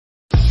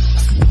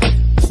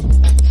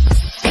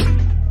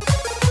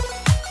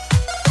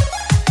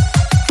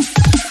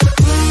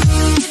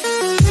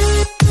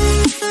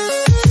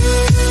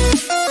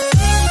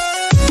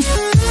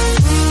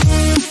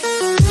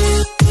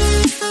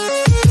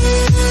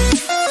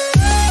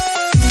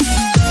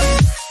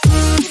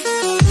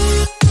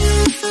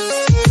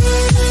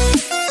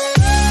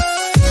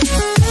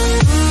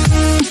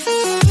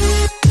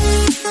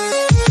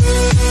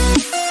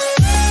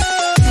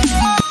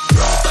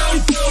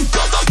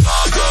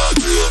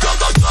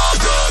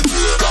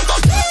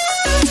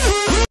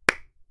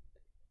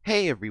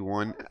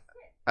everyone,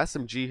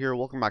 SMG here,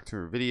 welcome back to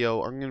our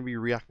video. I'm going to be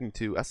reacting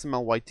to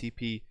SML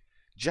YTP,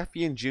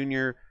 Jeffy and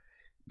Junior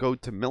Go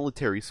to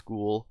Military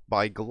School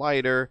by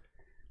Glider.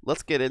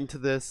 Let's get into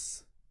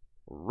this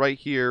right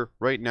here,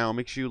 right now.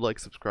 Make sure you like,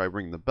 subscribe,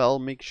 ring the bell.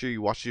 Make sure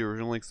you watch the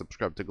original link,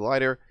 subscribe to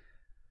Glider.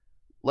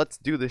 Let's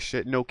do this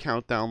shit, no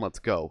countdown, let's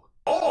go.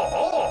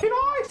 Can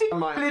I see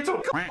my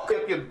little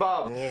c***ing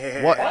bum?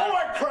 What?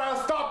 Alright,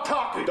 crowd, stop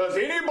talking. Does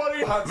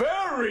anybody have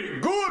very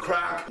good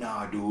crack?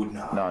 Nah, dude,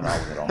 nah. No, we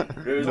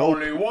don't. There's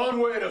only one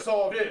way to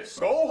solve this.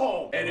 Go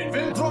home and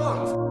invent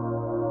drugs.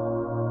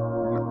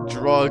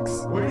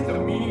 Drugs. What is the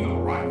meaning of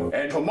right?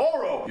 And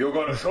tomorrow, you're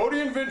gonna show the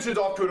inventions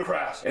off to the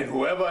class. And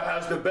whoever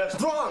has the best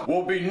drug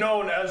will be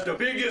known as the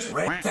biggest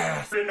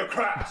ass in the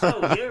class. Oh,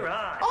 you're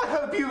right. I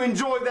hope you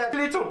enjoyed that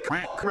little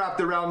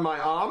wrapped around my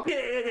arm.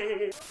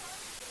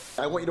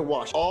 I want you to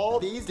wash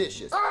all these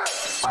dishes. I'm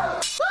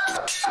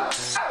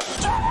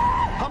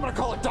gonna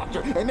call a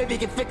doctor, and maybe he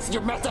can fix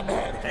your messed up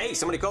head. Hey,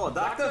 somebody call a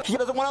doctor? He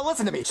doesn't want to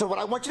listen to me, so what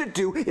I want you to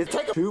do is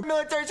take him to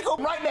military school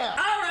right now. All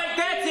right,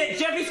 that's it.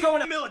 Jeffy's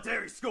going to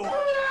military school.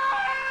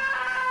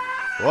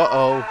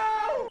 Uh-oh.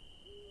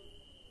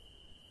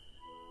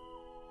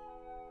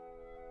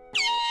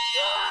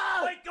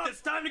 Wake up.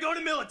 It's time to go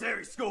to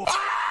military school.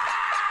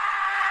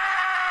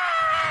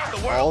 The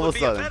All world of a would be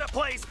a sudden. better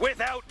place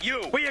without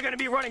you. We are going to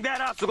be running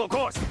that obstacle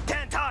course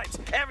 10 times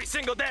every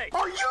single day.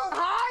 Are you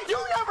high? You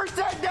never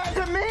said that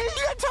to me.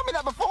 You didn't tell me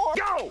that before.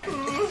 Go!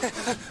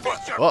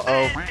 Put your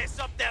fist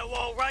up that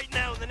wall right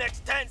now in the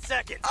next 10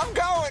 seconds. I'm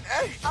going.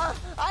 Hey, I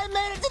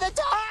made it to the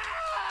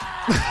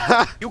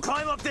top. You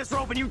climb up this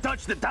rope and you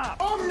touch the top.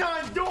 I'm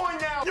not doing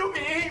that. You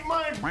can eat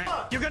my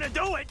butt. You're going to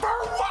do it. For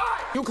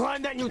what? You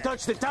climb that and you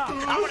touch the top.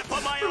 I'm going to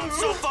put my arm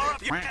so far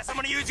up your ass, I'm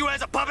going to use you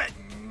as a puppet.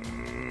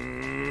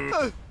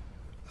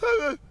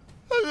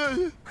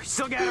 We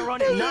still got to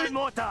run it 9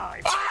 more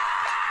times.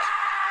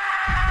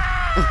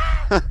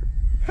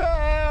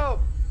 Help!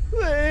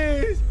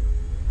 Please!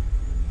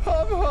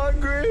 I'm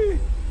hungry!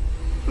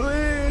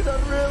 Please,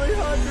 I'm really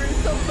hungry!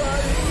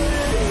 Somebody,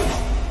 please!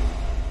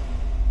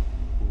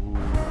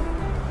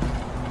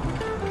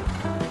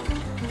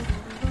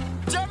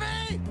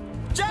 Jeffy!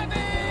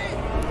 Jeffy!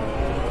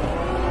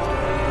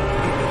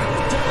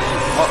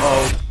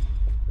 Uh-oh.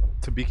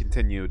 To be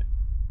continued.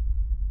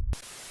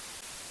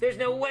 There's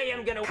no way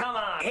I'm gonna come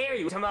on hear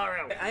you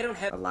tomorrow. I don't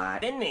have a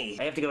lot in me.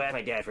 I have to go ask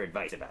my dad for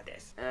advice about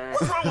this.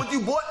 What's wrong with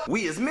you, boy?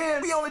 We as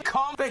men, we only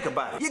come think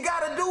about it. You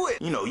gotta do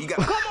it. You know, you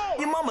gotta come on.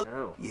 Your mama.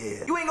 Oh.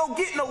 Yeah. You ain't gonna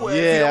get nowhere.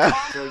 Yeah.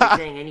 So you're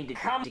saying I need to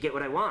come to get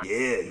what I want?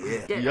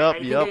 Yeah. Dad, Yup, I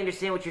think yup. I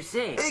understand what you're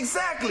saying.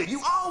 Exactly.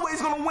 You always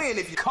gonna win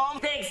if you come.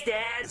 Thanks,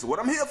 Dad. That's what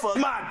I'm here for.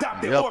 My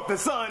adopted Yup. orphan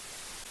son.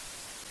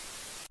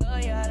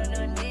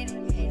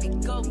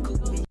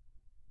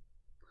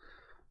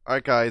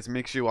 Alright guys,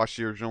 make sure you watch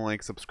the original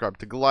link, subscribe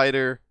to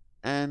Glider,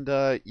 and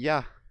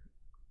yeah.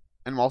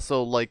 And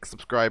also like,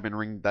 subscribe, and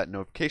ring that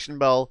notification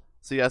bell.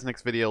 See you guys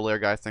next video later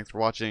guys, thanks for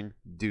watching,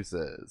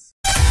 deuces.